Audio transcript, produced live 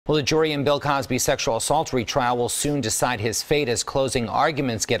Well, the jury in Bill Cosby's sexual assault retrial will soon decide his fate as closing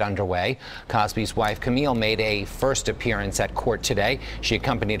arguments get underway. Cosby's wife, Camille, made a first appearance at court today. She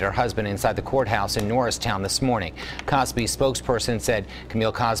accompanied her husband inside the courthouse in Norristown this morning. Cosby's spokesperson said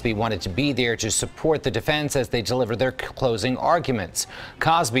Camille Cosby wanted to be there to support the defense as they deliver their closing arguments.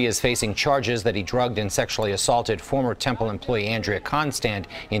 Cosby is facing charges that he drugged and sexually assaulted former Temple employee Andrea Constand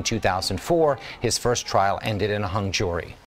in 2004. His first trial ended in a hung jury.